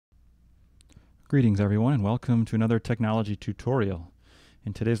Greetings everyone and welcome to another technology tutorial.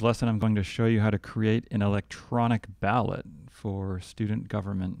 In today's lesson I'm going to show you how to create an electronic ballot for student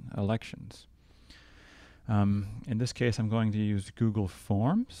government elections. In this case I'm going to use Google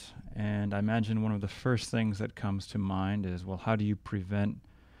Forms, and I imagine one of the first things that comes to mind is, well, how do you prevent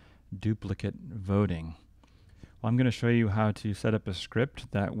duplicate voting? Well, I'm going to show you how to set up a script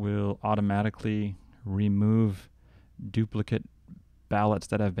that will automatically remove duplicate ballots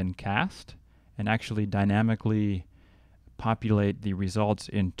that have been cast and actually dynamically populate the results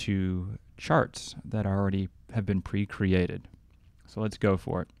into charts that already have been pre-created. So let's go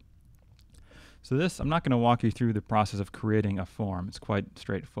for it. So this, I'm not going to walk you through the process of creating a form. It's quite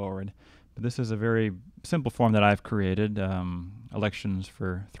straightforward. But this is a very simple form that I've created, elections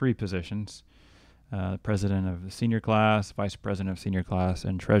for 3 positions: president of the senior class, vice president of senior class,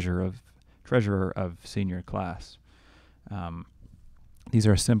 and treasurer of senior class. These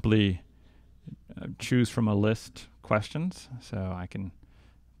are simply choose from a list questions, so I can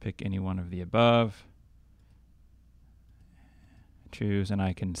pick any one of the above, choose, and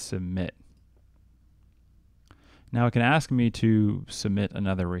I can submit. Now it can ask me to submit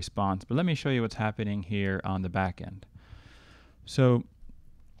another response, but let me show you what's happening here on the back end. So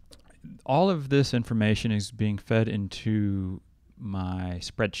all of this information is being fed into my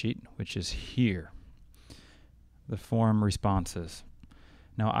spreadsheet, which is here, the form responses.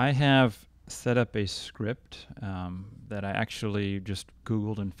 Now I have set up a script that I actually just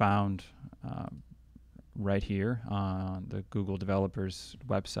Googled and found right here on the Google developers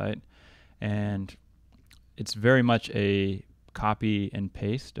website, and it's very much a copy and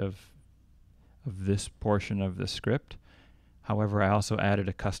paste of this portion of the script. However, I also added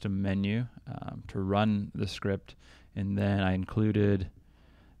a custom menu to run the script, and then I included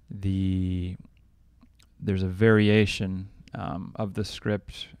there's a variation of the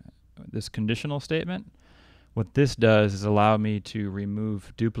script, this conditional statement. What this does is allow me to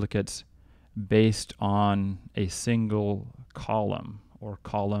remove duplicates based on a single column or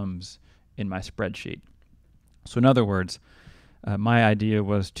columns in my spreadsheet. So in other words, my idea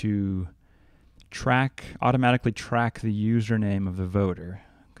was to automatically track the username of the voter,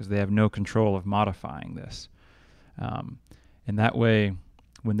 because they have no control of modifying this. And that way,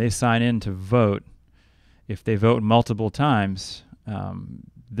 when they sign in to vote, if they vote multiple times,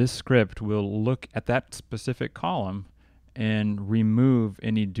 this script will look at that specific column and remove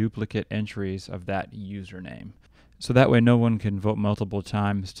any duplicate entries of that username. So that way no one can vote multiple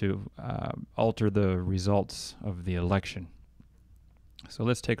times to alter the results of the election. So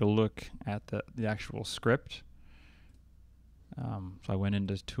let's take a look at the actual script. So I went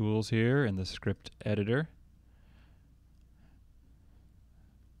into Tools here in the Script Editor.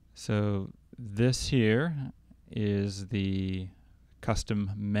 So this here is the custom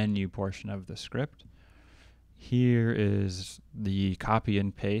menu portion of the script. Here is the copy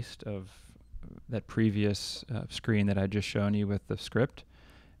and paste of that previous screen that I just shown you with the script,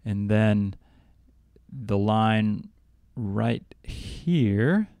 and then the line right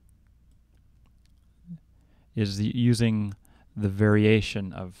here is using the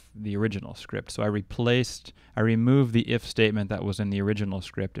variation of the original script. So I removed the if statement that was in the original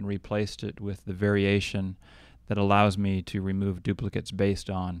script and replaced it with the variation that allows me to remove duplicates based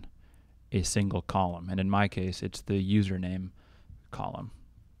on a single column. And in my case, it's the username column.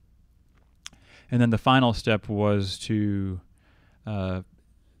 And then the final step was to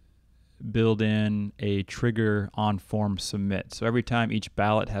build in a trigger on form submit. So every time each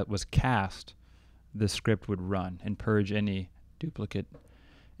ballot was cast, the script would run and purge any duplicate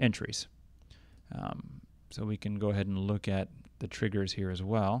entries. So we can go ahead and look at the triggers here as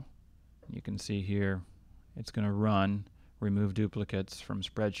well. You can see here it's going to run remove duplicates from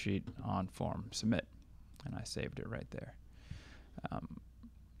spreadsheet on form submit, and I saved it right there.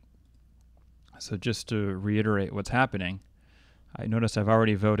 So just to reiterate what's happening, I notice I've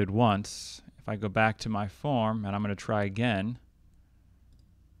already voted once. If I go back to my form and I'm going to try again,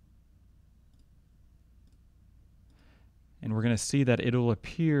 and we're going to see that it'll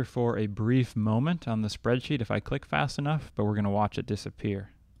appear for a brief moment on the spreadsheet if I click fast enough, but we're going to watch it disappear.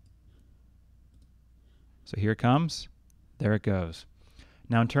 So here it comes. There it goes.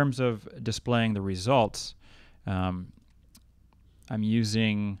 Now in terms of displaying the results, I'm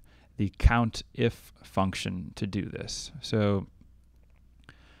using the COUNTIF function to do this. So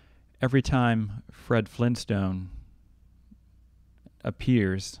every time Fred Flintstone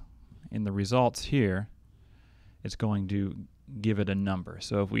appears in the results here, it's going to give it a number.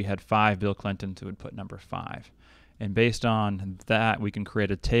 So if we had 5 Bill Clintons, it would put number 5. And based on that, we can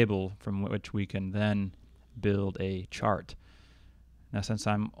create a table from which we can then build a chart. Now, since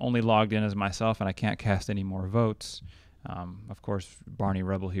I'm only logged in as myself and I can't cast any more votes, of course, Barney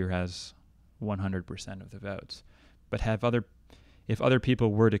Rubble here has 100% of the votes. But if other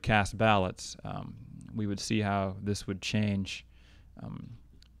people were to cast ballots, we would see how this would change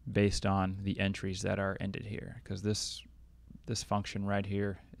based on the entries that are ended here, because this function right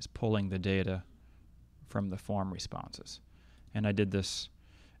here is pulling the data from the form responses. And I did this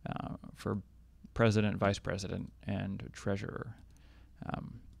for president, vice president, and treasurer.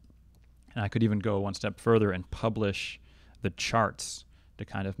 And I could even go one step further and publish the charts to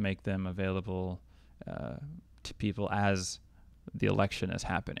kind of make them available to people as the election is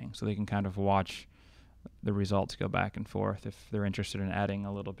happening, so they can kind of watch the results go back and forth if they're interested in adding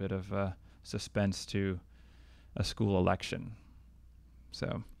a little bit of suspense to a school election.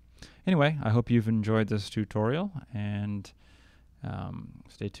 So anyway, I hope you've enjoyed this tutorial, and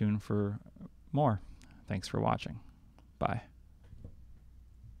stay tuned for more. Thanks for watching. Bye.